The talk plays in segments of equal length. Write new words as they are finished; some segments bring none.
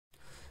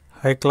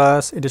Hi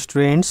class, it is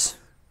students.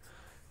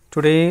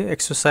 Today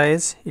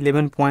exercise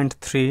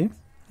 11.3.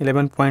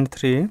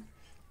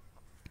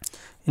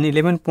 In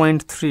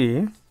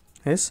 11.3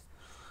 is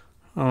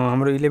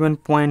हाम्रो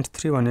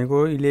 11.3 भनेको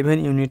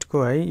 11 unit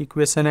को है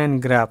इक्वेसन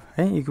एन्ड ग्राफ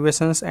है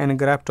इक्वेशन्स एन्ड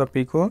ग्राफ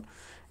टपिक को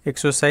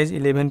एक्सरसाइज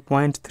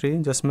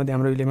 11.3 जसमध्ये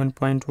हाम्रो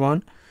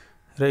 11.1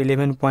 र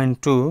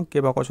 11.2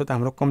 के भएको छ त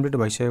हाम्रो कम्प्लिट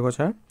भइसकेको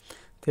छ।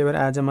 त्यही भएर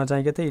आज म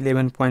चाहिँ के त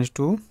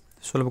 11.2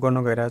 सोल्भ गर्न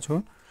गइरहेको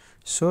छु।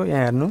 सो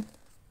यहाँ हेर्नु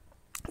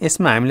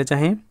यसमा हामीले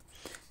चाहिँ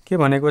के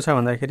भनेको छ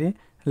भन्दाखेरि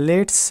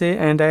let's say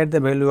and right the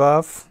value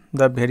of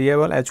the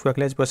variable as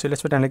quickly as possible.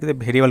 यसबाट हामीले के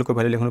भेरिएबल को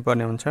भ्यालु लेख्नु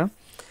पर्ने हुन्छ।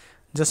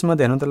 जसमा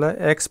हेर्नु त ल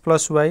x +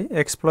 y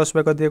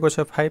कति दिएको छ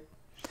 5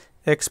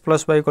 x +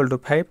 y =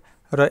 5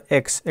 र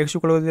x =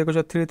 कति दिएको छ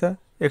 3 त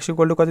x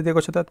 = कति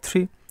दिएको छ त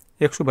 3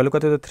 x को भ्यालु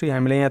कति हो त 3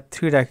 हामीले यहाँ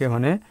 3 राख्यो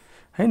भने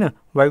हैन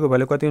y को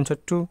भ्यालु कति हुन्छ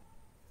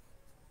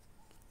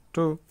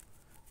 2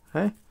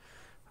 है।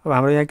 अब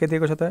हाम्रो यहाँ के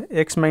दिएको छ त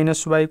x - y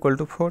 =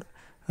 4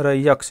 र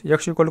x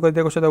 = कति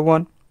दिएको छ त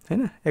 1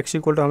 हैन x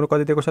 = हाम्रो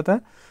कति दिएको छ त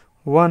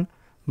 1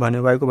 भने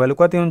y को भ्यालु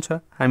कति हुन्छ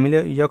हामीले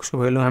x को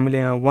भ्यालु हामीले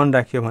यहाँ 1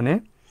 राख्यो भने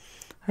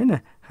हैन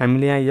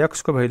हामीले यहाँ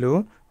x को भ्यालु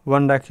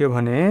 1 राख्यो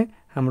भने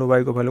हाम्रो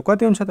y को भ्यालु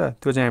कति हुन्छ त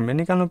त्यो चाहिँ हामीले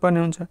निकाल्नु पर्ने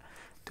हुन्छ।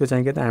 त्यो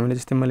चाहिँ के त हामीले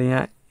जस्तै मैले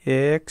यहाँ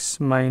x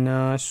 - y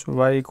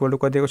 =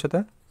 कति दिएको छ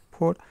त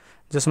 4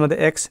 जसमा त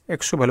x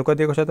को भ्यालु कति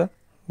दिएको छ त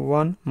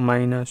 1 -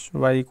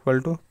 y =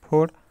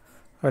 4।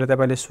 अहिले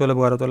तपाईले सोल्भ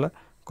गरौ त ल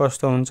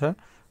कस्तो हुन्छ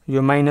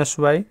यो -y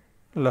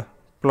ल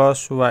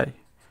 +y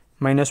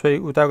 -y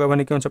उता गयो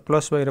भने के हुन्छ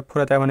 +y र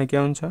 4 यता भने के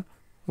हुन्छ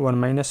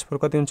 1 - 4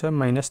 कति हुन्छ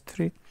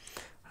 -3।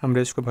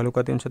 हाम्रो यसको भ्यालु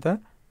कति हुन्छ त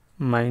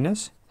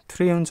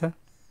 -3 हुन्छ।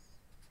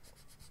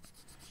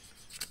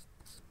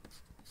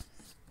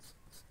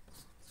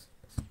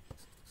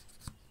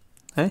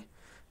 है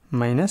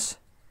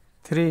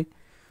 -3।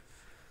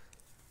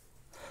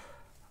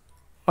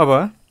 अब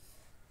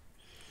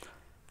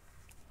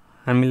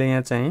हामीले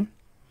यहाँ चाहिँ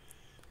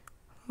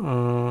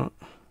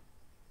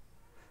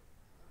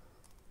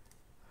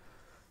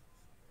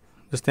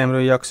जस्तै हाम्रो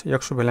x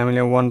को भ्यालु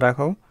हामीले 1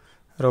 राखौ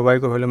र y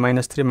को भ्यालु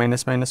 -3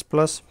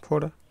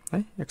 +4 है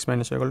x - y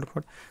 =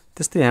 4।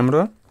 त्यस्तै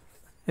हाम्रो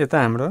यता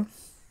हेर्नु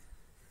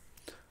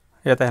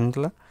त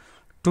ल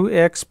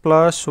 2x +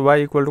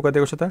 y = कति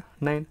दिएको छ त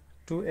 9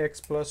 2x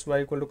 +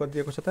 y = कति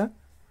दिएको छ त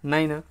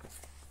 9।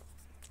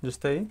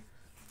 जस्तै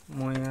म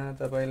यहाँ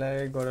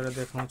तपाईलाई गरेर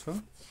देखाउँछु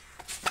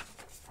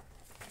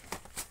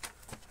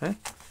है।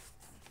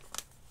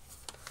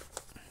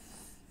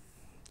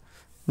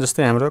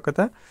 जस्तै हाम्रो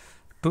कता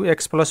 2x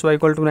 + y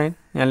 = 9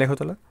 यहाँ लेखौ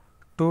त ल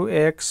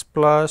 2x +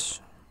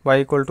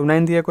 y =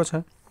 9 दिएको छ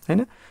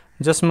हैन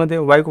जसमध्ये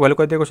y को भ्यालु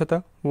कति दिएको छ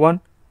त 1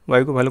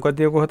 y को भ्यालु कति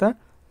दिएको हो त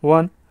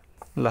 1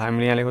 ल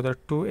हामीले यहाँ लेखौ त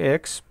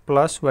 2x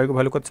 + y को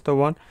भ्यालु कति छ त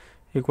 1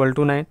 =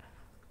 9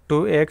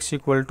 2x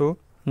 =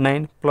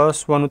 9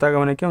 + 1 उता गयो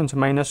भने के हुन्छ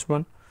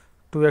 -1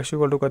 2x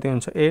 = कति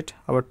हुन्छ 8।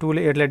 अब 2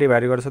 ले 8 लाई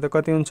डिभाइड गर्छ त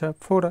कति हुन्छ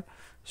 4।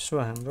 सो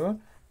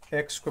हाम्रो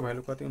x को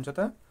भ्यालु कति हुन्छ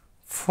त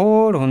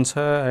 4 हुन्छ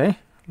है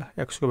ल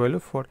x को भ्यालु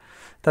 4।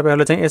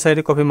 तपाईहरुले चाहिँ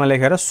यसरी कपीमा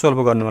लेखेर सोल्भ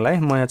गर्नु होला है।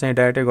 म यहाँ चाहिँ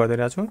डाइरेक्टै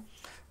गर्दै छु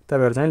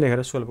तपाईहरु चाहिँ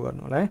लेखेर सोल्भ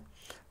गर्नु होला है।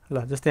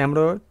 ल जस्तै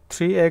हाम्रो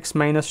 3x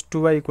 -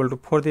 2y =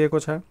 4 दिएको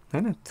छ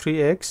हैन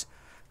 3x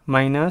 -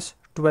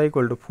 2y =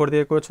 4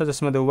 दिएको छ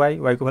जसमा त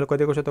y को भ्यालु कति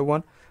दिएको छ त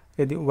 1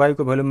 यदि y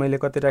को भ्यालु मैले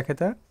कति राखे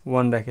त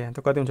 1 राखे त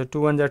कति हुन्छ 2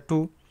 1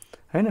 2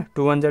 हैन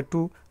 2 1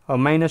 2 अब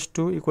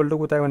 -2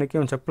 = उता भने के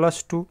हुन्छ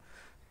 +2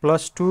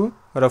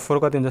 र 4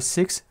 कति हुन्छ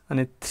 6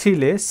 अनि 3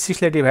 ले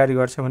 6 ले डिभाइड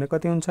गर्छ भने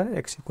कति हुन्छ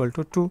x =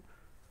 2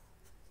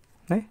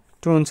 है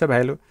 2 हुन्छ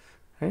भ्यालु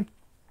है।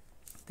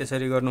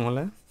 त्यसरी गर्नु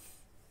होला।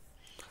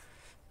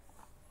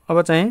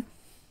 अब चाहिँ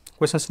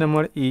क्वेशन्स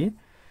नम्बर ई।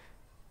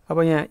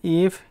 अब यहाँ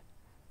इफ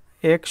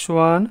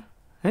x1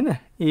 हैन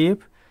इफ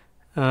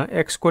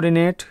x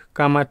कोअर्डिनेट,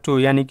 2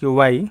 यानी कि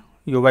y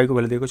यो y को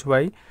भ्यालु दिएको छ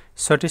y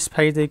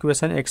satisfy the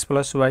equation x +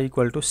 y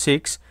 =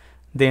 6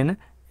 then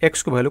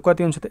x को भ्यालु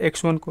कति हुन्छ त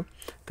x1 को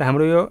त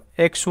हाम्रो यो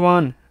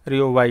x1 र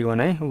यो y1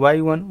 है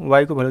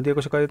y को भ्यालु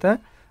दिएको छ कति त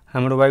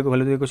हाम्रो y को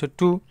भ्यालु दिएको छ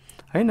 2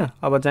 हैन।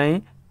 अब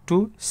चाहिँ 2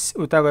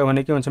 उता गयो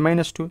भने के हुन्छ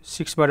 -2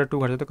 6 बाट 2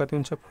 घट्छ त कति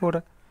हुन्छ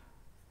 4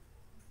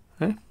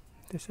 है।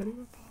 त्यसरी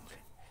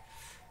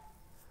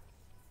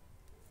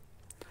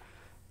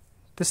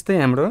त्यस्तै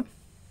हाम्रो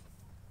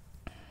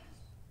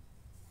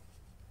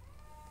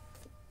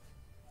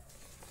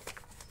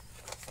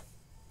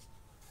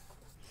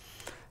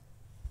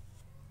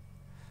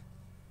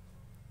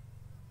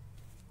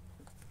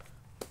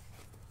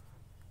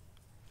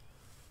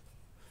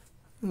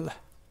ल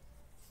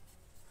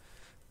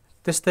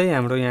त्यस्तै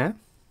हाम्रो यहाँ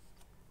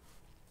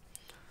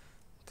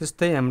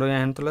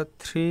हेर्नु त ल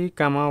 3,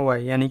 y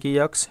यानी कि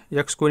x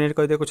कोअर्डिनेट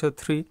कति दिएको छ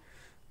 3,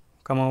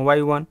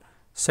 y1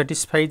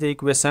 satisfy the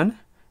equation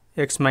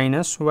x - y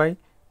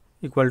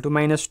 =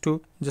 -2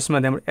 जसमा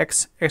हाम्रो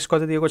x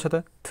कति दिएको छ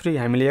त 3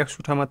 हामीले x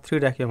को ठाउँमा 3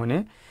 राख्यो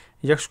भने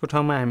x को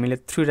ठाउँमा हामीले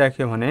 3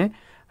 राख्यो भने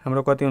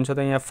हाम्रो कति हुन्छ त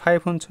यहाँ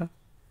 5 हुन्छ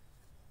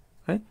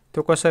है।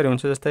 त्यो कसरी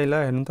हुन्छ जस्तै ल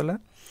हेर्नु त ल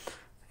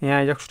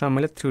यहाँ x ठाउँमा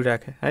मैले 3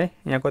 राखेँ है।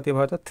 यहाँ कति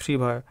भयो त 3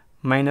 भयो।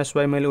 माइनस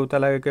y मैले उता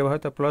लाग्यो के भयो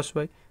त प्लस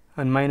y,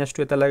 अनि माइनस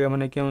 2 यता लाग्यो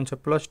भने के हुन्छ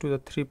प्लस 2,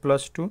 त 3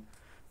 + 2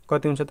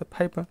 कति हुन्छ त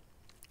 5 भयो।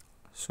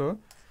 सो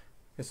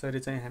यसरी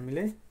चाहिँ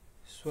हामीले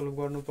सोल्भ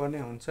गर्नुपर्ने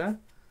हुन्छ।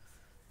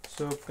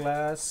 So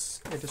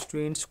class 8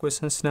 students,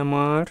 questions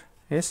number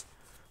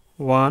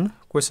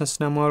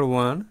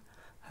 1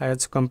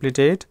 has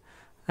completed,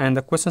 and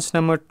the questions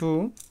number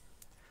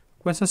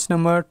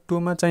 2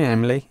 मा चाहिँ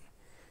हामीलाई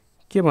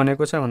के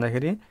भनेको छ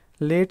भन्दाखेरि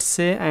let's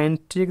say and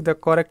tick the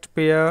correct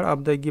pair of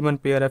the given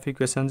pair of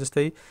equation.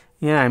 जस्तै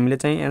यहाँ हामीले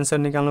चाहिँ एन्सर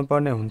निकाल्नु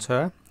पर्ने हुन्छ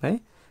है,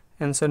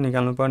 एन्सर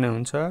निकाल्नु पर्ने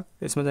हुन्छ।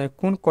 यसमा चाहिँ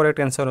कुन करेक्ट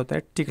एन्सर हो त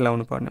टिक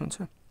लाउनु पर्ने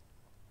हुन्छ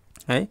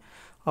है।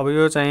 अब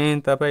यो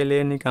चाहिँ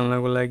तपाईले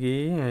निकाल्नको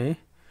लागि है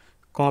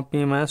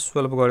कपीमा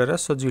सोल्भ गरेर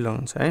सजिलो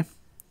हुन्छ है।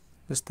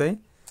 जस्तै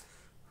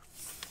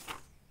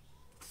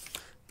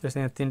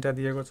यहाँ 3टा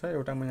दिएको छ,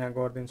 एउटा म यहाँ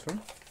गर्दिन्छु।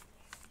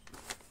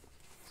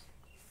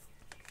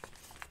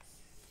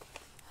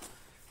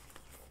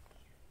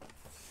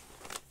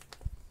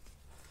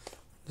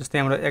 जस्तै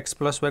हाम्रो x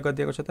 + y कति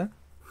दिएको छ त,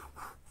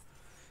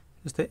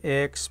 जस्तै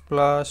x +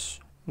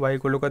 y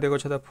 = कति दिएको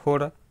छ त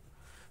 4।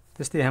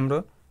 त्यस्तै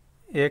हाम्रो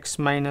x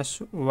 -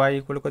 y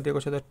 = कति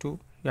दिएको छ त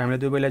 2। यो हामीले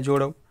दुवैलाई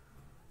जोडौँ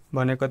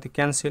भने कति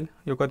क्यान्सल,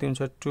 यो कति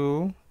हुन्छ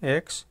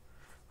 2x,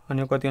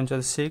 अनि यो कति हुन्छ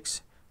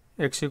 6,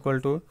 x =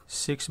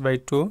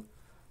 6/2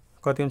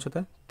 कति हुन्छ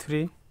त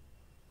 3,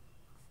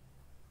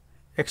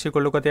 x =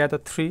 कति आयो त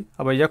 3।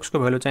 अब x को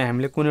भ्यालु चाहिँ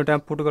हामीले कुन एउटा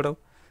पुट गरौँ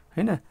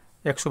हैन,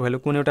 x को भ्यालु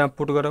कुन एउटा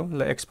पुट गरौँ।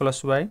 ल x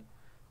 + y,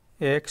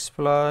 x +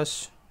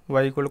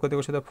 y = कति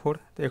को छ त 4,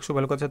 त x को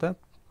भ्यालु कति छ त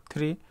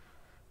 3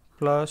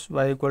 +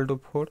 y =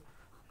 4,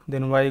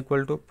 देन y =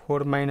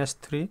 4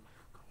 - 3,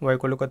 y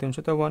 = कति हुन्छ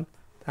त 1।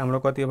 त हाम्रो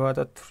कति भयो त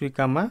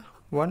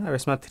 3,1। अब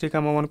यसमा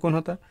 3,1 कुन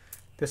हो त,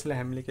 त्यसलाई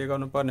हामीले के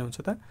गर्नुपर्ने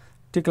हुन्छ त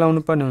टिक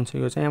लाउनु पर्ने हुन्छ।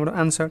 यो चाहिँ हाम्रो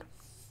आन्सर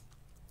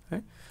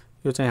है,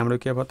 यो चाहिँ हाम्रो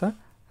के भयो त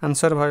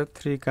आन्सर भयो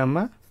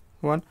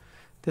 3,1।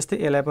 त्यस्तै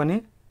यसलाई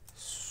पनि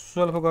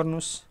सोल्भ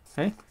गर्नुस्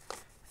है,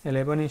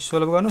 यसलाई पनि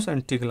सोल्भ गर्नुस्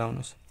अनि टिक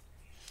लाउनुस्।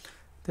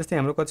 त्यस्तै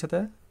हाम्रो कति छ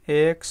त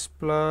x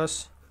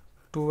 +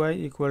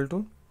 2y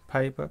 =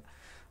 5।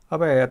 अब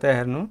यता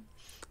हेर्नु,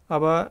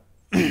 अब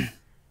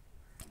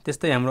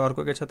त्यस्तै हाम्रो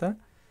अर्को के छ त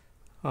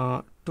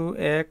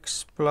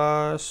 2x +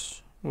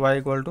 y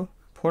 =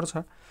 4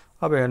 छ।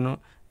 अब हेर्नु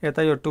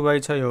यता यो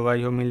 2y छ, यो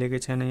y हो मिलेकै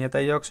छैन,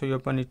 यता x हो, यो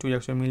पनि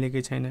 2x हो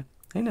मिलेकै छैन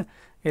हैन।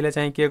 यसलाई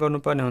चाहिँ के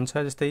गर्नुपर्ने हुन्छ,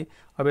 जस्तै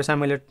अब यसमा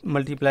मैले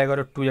मल्टिप्लाई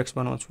गरेर 2x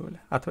बनाउँछु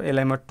होला, अथवा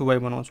यसलाई म 2y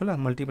बनाउँछु। ल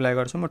मल्टिप्लाई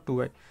गर्छु म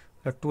 2y,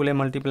 ल 2 ले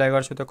मल्टिप्लाई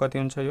गर्छु त कति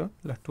हुन्छ यो,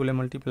 ल 2 ले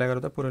मल्टिप्लाई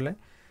गरेर त पुरोलाई,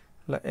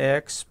 ल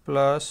x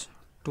 +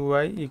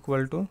 2y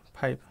 =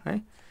 5 है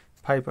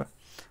 5।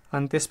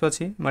 अनि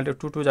त्यसपछि मैले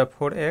 2 2 जा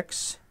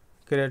 4x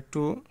के रे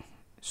 2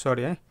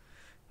 सरी है,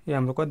 यो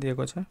हाम्रो कति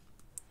दिएको छ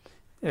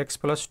x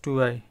 +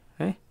 2y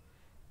है।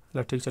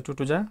 ल ठीक छ, 2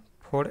 2 जा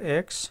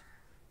 4x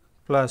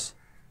 +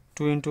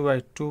 2 * y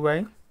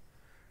 2y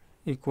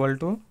 =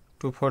 2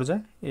 4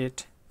 जा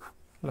 8।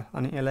 ल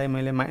अनि यसलाई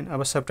मैले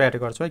अब सबट्र्याक्ट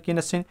गर्छु है।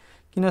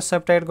 किन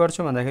सबट्र्याक्ट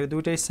गर्छु भन्दाखेरि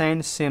दुईटै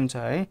साइन सेम छ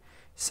है।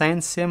 साइन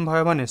सेम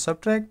भयो भने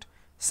सबट्र्याक्ट,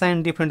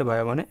 साइन डिफरेन्ट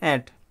भयो भने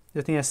एड।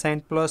 जस्तै यहाँ साइन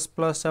प्लस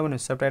छ भने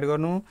सबट्र्याक्ट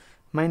गर्नु,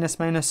 माइनस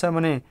छ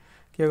भने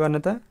के गर्ने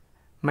त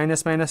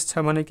माइनस छ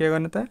भने के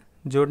गर्ने त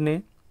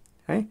जोड्ने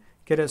है,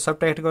 के रे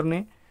सबट्र्याक्ट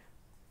गर्ने।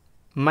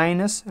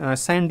 माइनस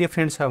साइन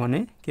डिफरेन्ट छ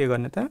भने के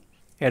गर्ने त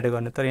एड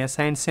गर्ने। तर यहाँ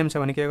साइन सेम छ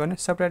भने के गर्ने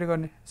सबट्र्याक्ट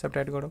गर्ने,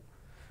 सबट्र्याक्ट गरौँ।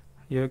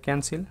 यो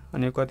क्यान्सल,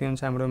 अनि यो कति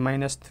हुन्छ हाम्रो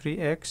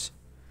 -3x,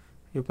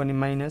 यो पनि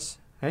माइनस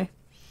है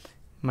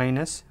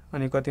माइनस,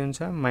 अनि कति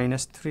हुन्छ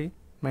 -3,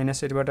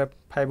 -8 बाट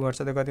 5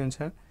 घट्छ त कति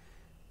हुन्छ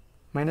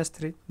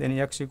 -3, देन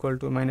x =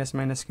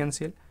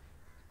 क्यान्सल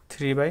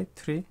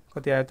 3/3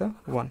 कति आयो त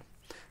 1।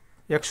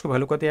 x को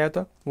भ्यालु कति आयो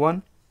त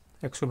 1,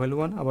 x को भ्यालु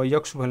 1। अब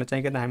x को भ्यालु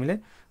चाहिँ के त हामीले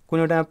कुन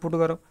एउटा पुट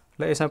गरौँ।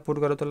 ल यसमा पुट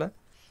गरौँ त, ल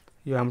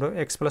यो हाम्रो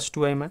x +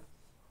 2y मा,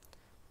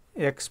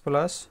 x +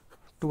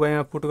 2y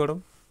मा पुट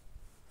गरौँ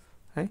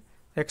है।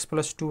 x +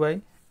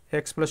 2y =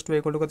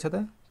 कति छ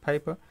त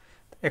 5।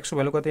 x को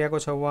भ्यालु कति आएको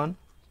छ 1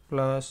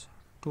 +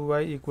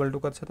 2y =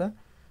 कति छ त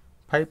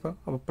 5।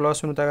 अब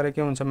प्लस हुनु त गरे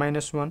के हुन्छ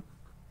 -1,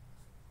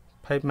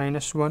 5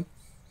 - 1,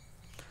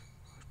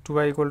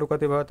 2y =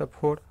 कति भयो त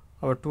 4।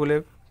 अब 2 ले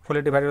 4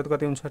 ले डिभाइड गर्दा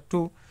कति हुन्छ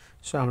 2।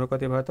 सो हाम्रो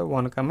कति भयो त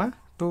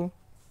 1,2,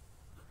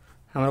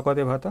 हाम्रो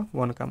कति भयो त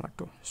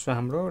 1,2। सो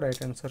हाम्रो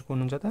राइट आन्सर कुन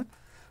हुन्छ त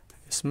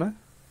यसमा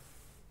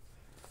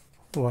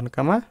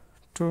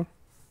 1,2।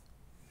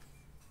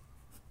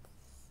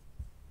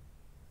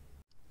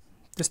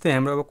 त्यस्तै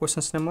हाम्रो अब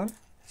क्वेशन्स नम्बर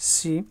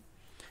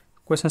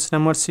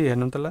सी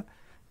हेर्नु त, ल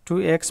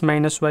 2x - y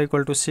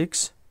 =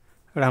 6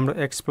 र हाम्रो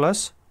x +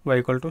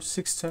 y =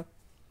 6 छ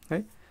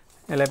है।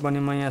 यसलाई पनि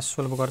म यहाँ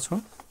सोल्भ गर्छु।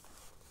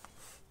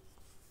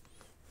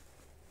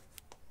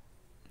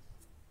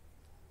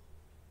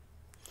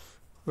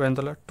 हेर्नु त,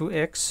 ल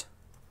 2x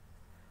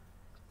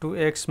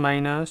 -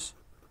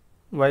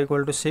 y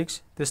 =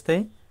 6,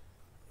 त्यस्तै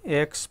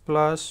x +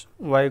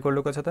 y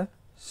 = कति छ त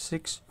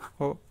 6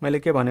 हो। मैले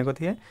के भनेको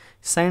थिएँ,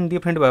 साइन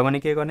डिफरेन्ट भयो भने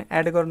के गर्ने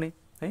एड गर्ने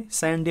है।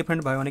 साइन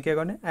डिफ्रेन्ट भयो भने के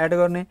गर्ने, एड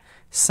गर्ने।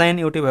 साइन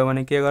एउटै भयो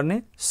भने के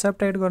गर्ने,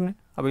 सबट्र्याक्ट गर्ने।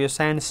 अब यो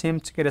साइन सेम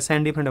के अरे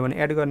साइन डिफ्रेन्ट हो भने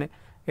एड गर्ने।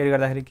 एड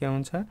गर्दाखेरि के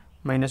हुन्छ,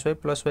 -y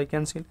 + y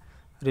क्यान्सल।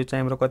 र यो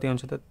चाहिँ हाम्रो कति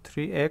हुन्छ त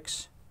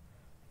 3x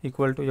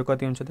इक्वल टु यो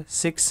कति हुन्छ त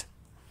 6,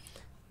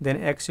 then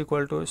x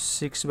equal to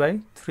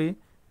 6/3,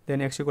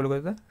 then x equal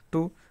कति त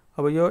 2।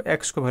 अब यो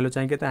x को भ्यालु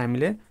चाहिँ के त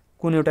हामीले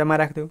कुन एउटामा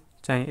राख्दियौ,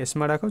 चाहिँ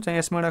यसमा राखौँ चाहिँ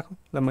यसमा राखौँ।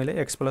 ल मैले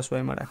x +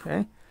 y मा राखेँ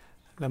है।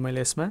 ल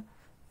मैले यसमा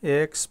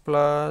x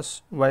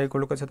 + y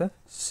इक्वल कति छ त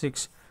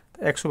 6,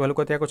 x को भ्यालु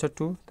कति आएको छ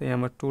 2, त यहाँ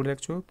म 2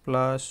 लेख्छु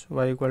plus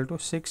y equal to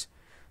 6,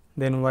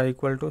 then y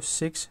equal to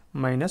 6 -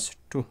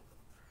 2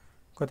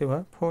 कति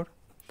भयो 4।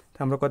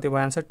 हाम्रो कति भयो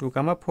आन्सर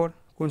 2,4।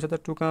 कुन छ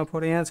त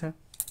 2,4 यहाँ छ।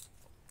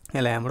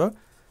 यसलाई हाम्रो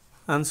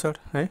आन्सर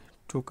है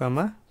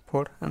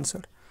 2,4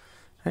 आन्सर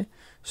है।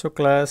 सो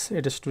क्लास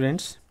 8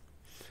 स्टुडेन्ट्स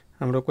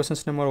हाम्रो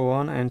क्वेशन्स नम्बर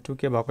 1 एन्ड 2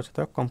 के भएको छ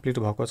त कम्प्लिट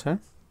भएको छ।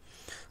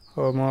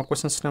 अब म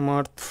questions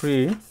number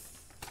 3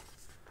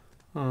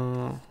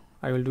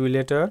 I will do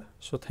later.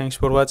 So thanks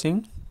for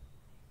watching.